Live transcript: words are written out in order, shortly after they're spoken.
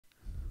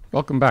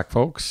Welcome back,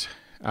 folks.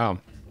 A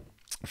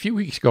few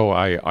weeks ago,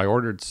 I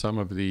ordered some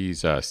of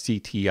these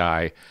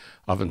CTI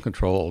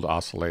oven-controlled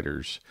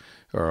oscillators,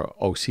 or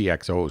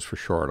OCXOs for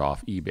short,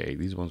 off eBay.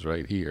 These ones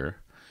right here.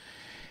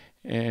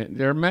 And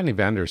there are many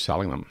vendors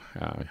selling them.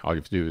 All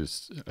you have to do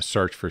is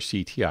search for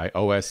CTI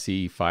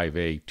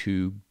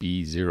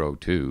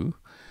OSC5A2B02.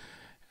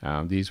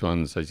 These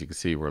ones, as you can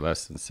see, were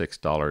less than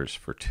 $6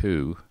 for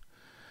two.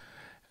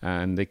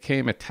 And they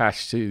came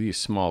attached to these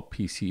small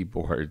PC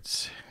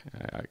boards.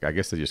 I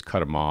guess they just cut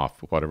them off,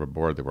 whatever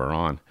board they were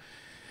on.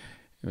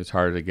 It was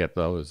harder to get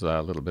those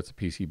little bits of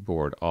PC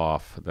board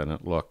off than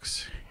it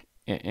looks.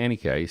 In any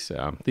case,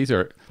 these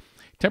are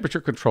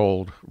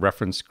temperature-controlled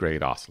reference-grade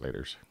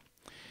oscillators.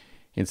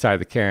 Inside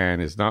the can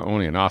is not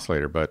only an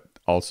oscillator, but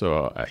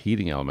also a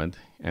heating element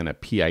and a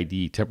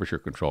PID temperature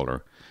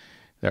controller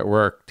that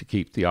work to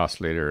keep the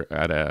oscillator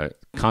at a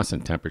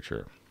constant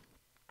temperature.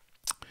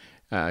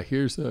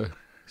 Here's the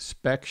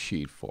spec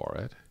sheet for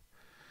it,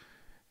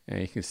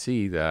 and you can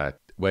see that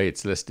the way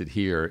it's listed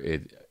here,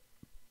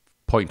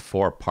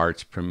 0.4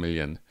 parts per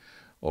million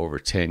over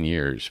 10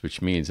 years,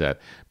 which means that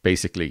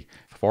basically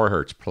 4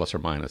 hertz plus or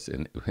minus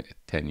in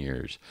 10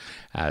 years.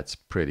 That's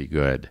pretty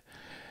good.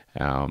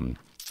 And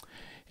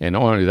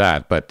not only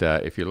that, but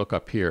if you look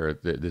up here,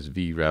 this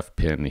VREF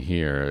pin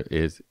here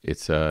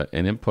it's an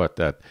input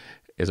that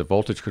is a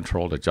voltage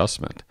controlled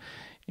adjustment.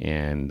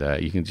 And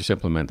you can just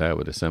implement that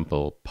with a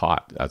simple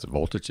pot as a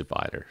voltage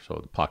divider. So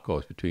the pot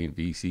goes between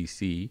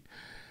VCC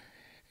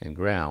and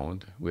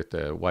ground with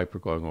the wiper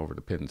going over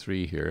to pin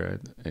 3 here.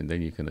 And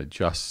then you can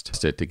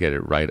adjust it to get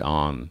it right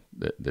on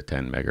the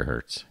 10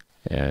 megahertz.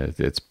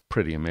 It's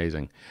pretty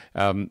amazing.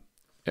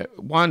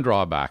 One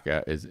drawback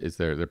is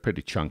they're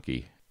pretty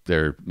chunky.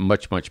 They're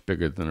much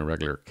bigger than a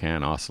regular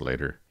can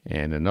oscillator.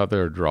 And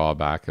another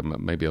drawback, and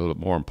maybe a little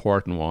more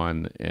important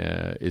one,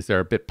 is they're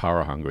a bit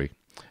power hungry.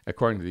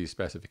 According to these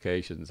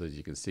specifications, as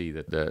you can see,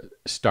 that the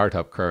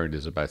startup current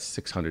is about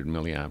 600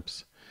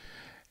 milliamps.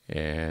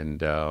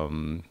 And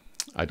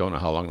I don't know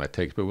how long that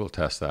takes, but we'll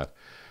test that.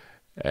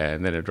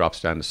 And then it drops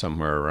down to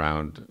somewhere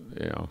around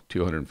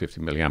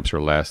 250 milliamps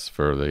or less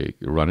for the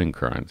running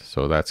current.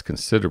 So that's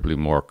considerably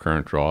more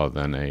current draw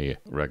than a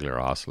regular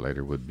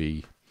oscillator would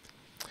be.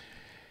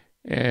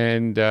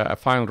 And a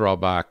final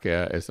drawback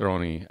is they're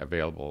only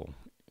available,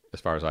 as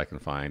far as I can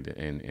find,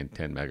 in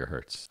 10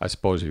 megahertz. I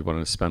suppose if you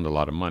wanted to spend a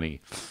lot of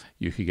money,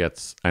 you could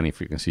get any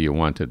frequency you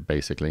wanted,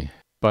 basically.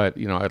 But,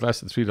 at less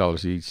than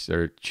 $3 each,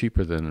 they're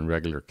cheaper than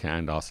regular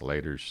canned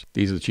oscillators.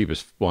 These are the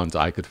cheapest ones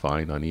I could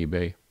find on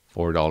eBay,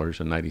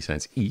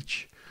 $4.90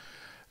 each,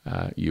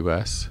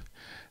 US,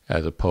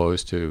 as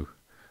opposed to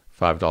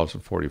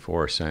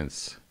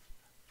 $5.44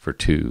 for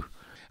two.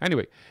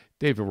 Anyway,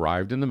 they've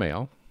arrived in the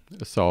mail,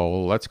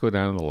 so let's go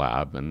down to the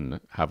lab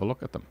and have a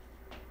look at them.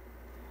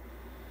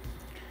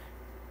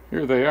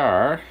 Here they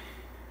are.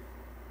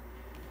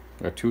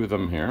 There are two of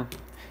them here,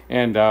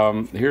 and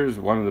here's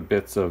one of the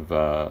bits of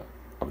the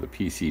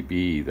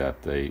PCB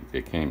that they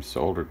came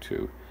soldered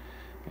to.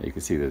 You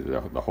can see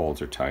that the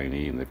holes are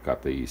tiny, and they've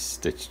got these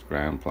stitched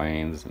ground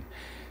planes. And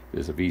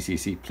there's a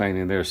VCC plane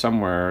in there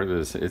somewhere.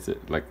 It's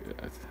like,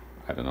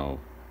 I don't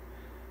know.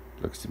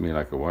 Looks to me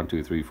like a 1,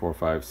 2, 3, 4,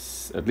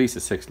 5, at least a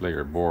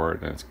 6-layer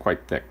board, and it's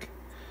quite thick.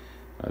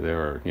 They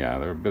were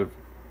a bit of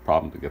a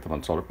problem to get them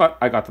unsoldered, but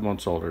I got them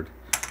unsoldered.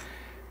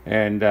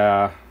 And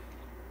on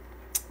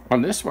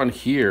this one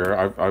here,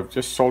 I've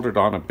just soldered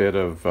on a bit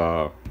of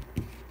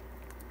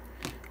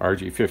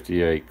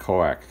RG58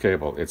 coax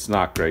cable. It's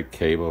not great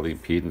cable. The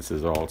impedance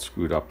is all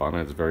screwed up on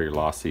it. It's very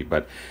lossy,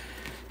 but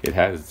it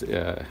has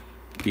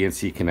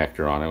BNC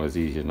connector on it. It was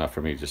easy enough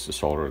for me just to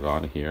solder it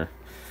on here.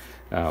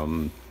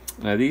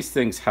 Now these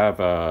things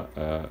have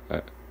an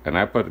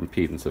output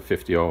impedance of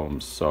 50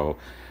 ohms, so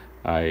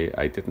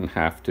I didn't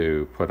have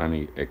to put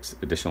any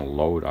additional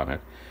load on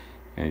it.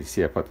 And you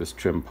see I put this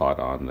trim pot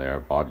on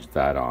there, bodged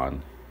that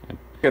on. And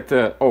get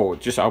the,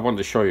 I wanted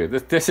to show you,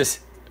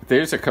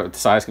 there's a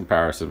size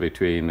comparison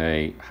between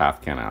a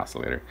half can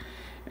oscillator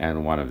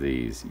and one of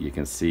these. You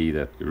can see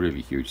that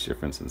really huge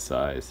difference in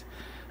size.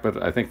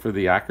 But I think for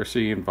the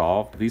accuracy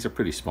involved, these are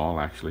pretty small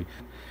actually.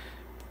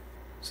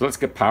 So let's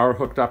get power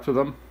hooked up to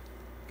them,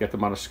 get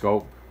them on a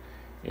scope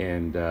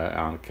and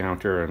on a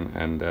counter,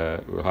 and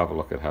we'll have a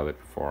look at how they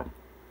perform.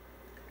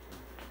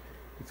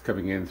 It's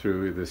coming in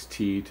through this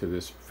T to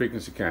this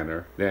frequency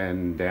counter,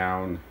 then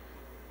down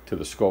to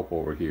the scope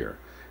over here.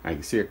 And you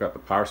can see I've got the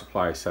power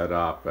supply set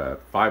up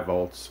at 5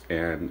 volts,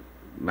 and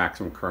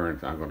maximum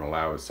current I'm going to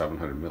allow is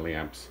 700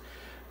 milliamps.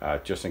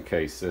 Just in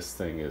case this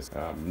thing is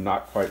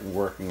not quite in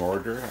working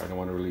order. I don't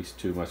want to release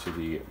too much of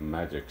the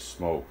magic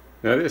smoke.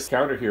 Now this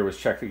counter here was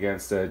checked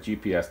against a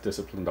GPS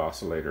disciplined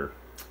oscillator,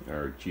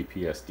 or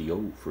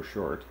GPSDO for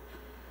short,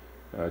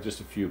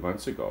 just a few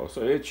months ago,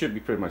 so it should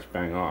be pretty much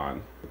bang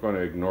on. We're going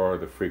to ignore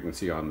the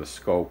frequency on the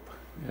scope.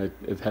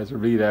 It has a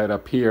readout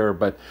up here,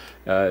 but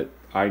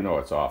I know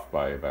it's off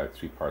by about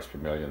 3 parts per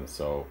million,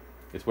 so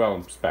it's well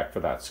in spec for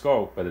that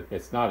scope, but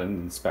it's not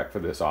in spec for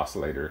this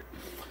oscillator.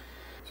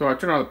 So I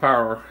turn on the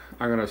power.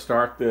 I'm going to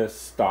start this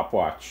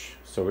stopwatch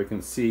so we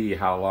can see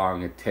how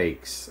long it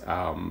takes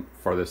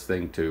for this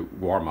thing to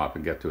warm up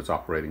and get to its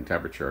operating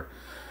temperature.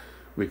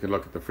 We can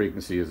look at the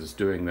frequency as it's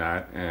doing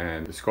that,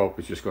 and the scope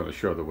is just going to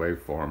show the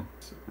waveform.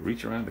 So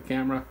reach around the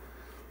camera.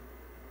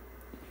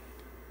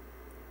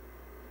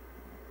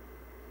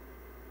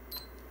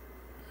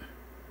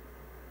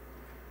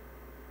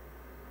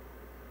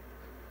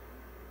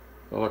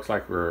 So it looks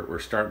like we're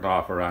starting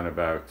off around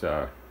about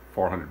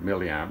 400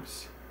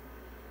 milliamps,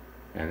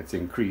 and it's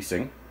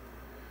increasing.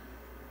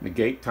 The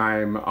gate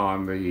time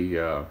on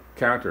the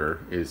counter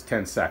is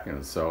 10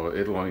 seconds, so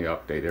it'll only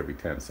update every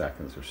 10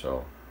 seconds or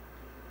so.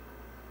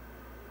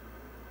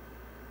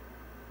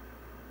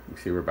 You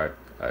see we're about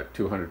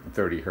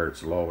 230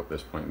 hertz low at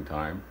this point in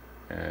time,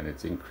 and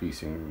it's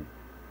increasing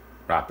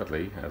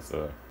rapidly as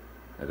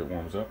it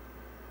warms up.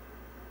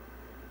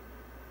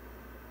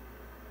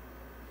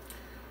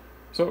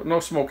 So no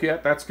smoke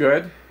yet, that's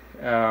good.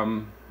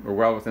 We're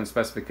well within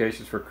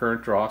specifications for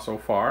current draw so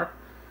far.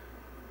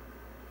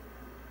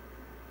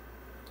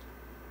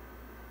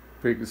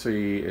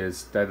 Frequency is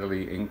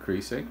steadily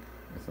increasing.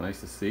 It's nice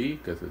to see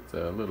because it's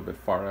a little bit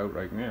far out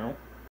right now.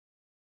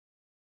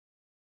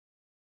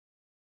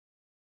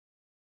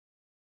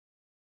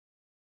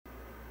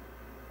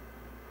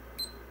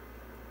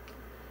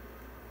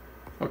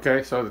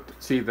 Okay, so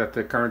see that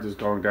the current is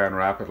going down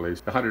rapidly.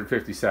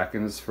 150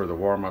 seconds for the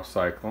warm-up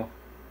cycle.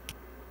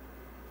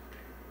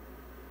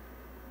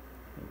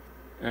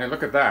 And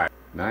look at that,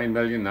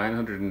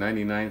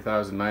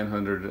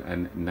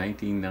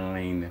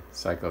 9,999,999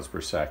 cycles per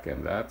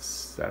second.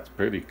 That's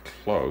pretty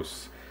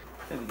close.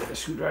 Let me get a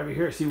screwdriver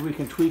here, see if we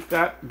can tweak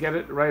that, get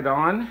it right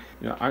on.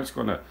 You know, I'm just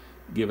going to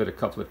give it a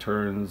couple of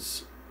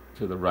turns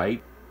to the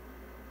right.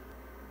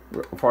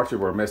 Unfortunately,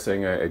 we're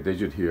missing a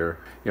digit here.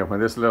 You know, when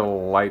this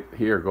little light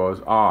here goes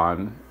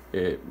on,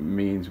 it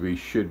means we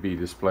should be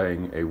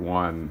displaying a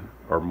 1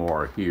 or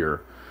more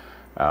here.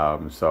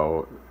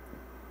 So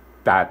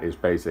that is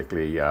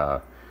basically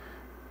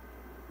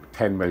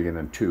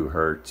 10,000,002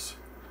 hertz.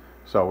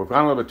 So we've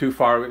gone a little bit too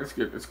far.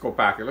 Let's go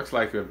back. It looks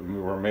like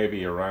we're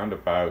maybe around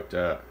about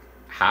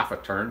half a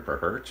turn per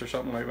hertz or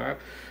something like that.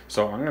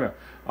 So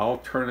I'll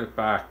turn it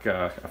back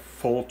a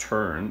full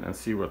turn and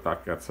see what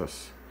that gets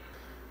us.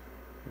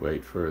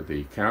 Wait for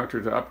the counter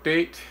to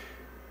update.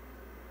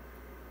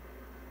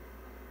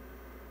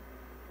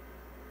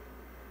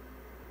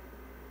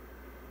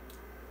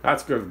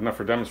 That's good enough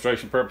for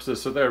demonstration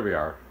purposes, so there we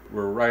are.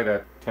 We're right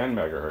at 10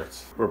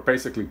 megahertz. We're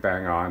basically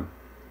bang on.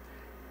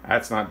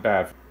 That's not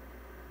bad.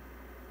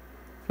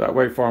 That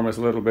waveform is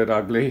a little bit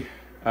ugly.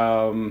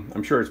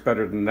 I'm sure it's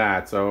better than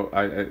that, so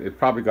it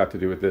probably got to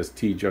do with this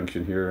T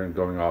junction here and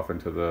going off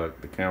into the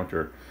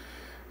counter.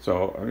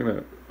 So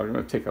I'm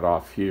gonna take it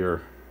off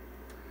here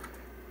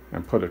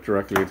and put it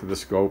directly into the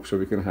scope so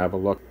we can have a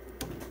look.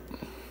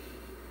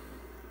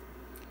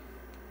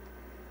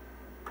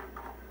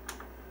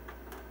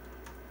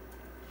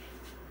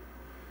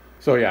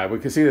 So yeah, we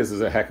can see this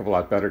is a heck of a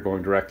lot better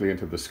going directly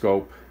into the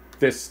scope.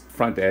 This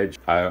front edge,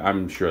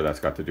 I'm sure that's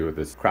got to do with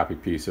this crappy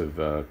piece of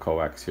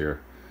coax here.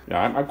 Yeah,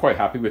 I'm quite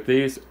happy with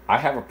these. I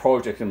have a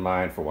project in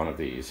mind for one of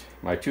these.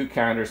 My 2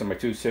 counters and my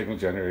 2 signal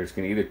generators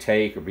can either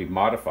take or be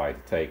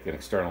modified to take an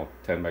external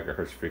 10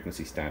 megahertz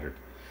frequency standard.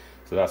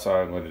 So that's what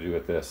I'm going to do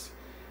with this.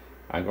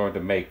 I'm going to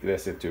make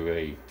this into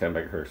a 10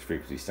 megahertz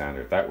frequency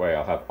standard. That way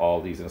I'll have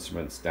all these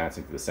instruments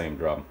dancing to the same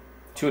drum.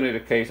 Tune it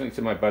occasionally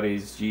to my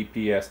buddy's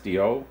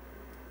GPSDO,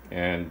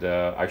 and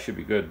I should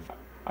be good.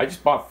 I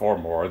just bought 4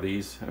 more of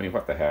these. I mean,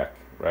 what the heck,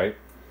 right?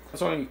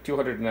 There's only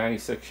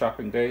 296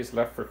 shopping days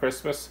left for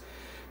Christmas,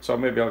 so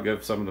maybe I'll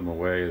give some of them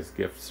away as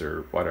gifts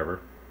or whatever.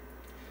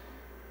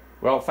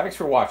 Well, thanks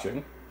for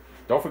watching.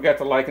 Don't forget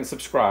to like and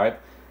subscribe,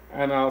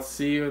 and I'll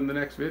see you in the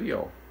next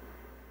video.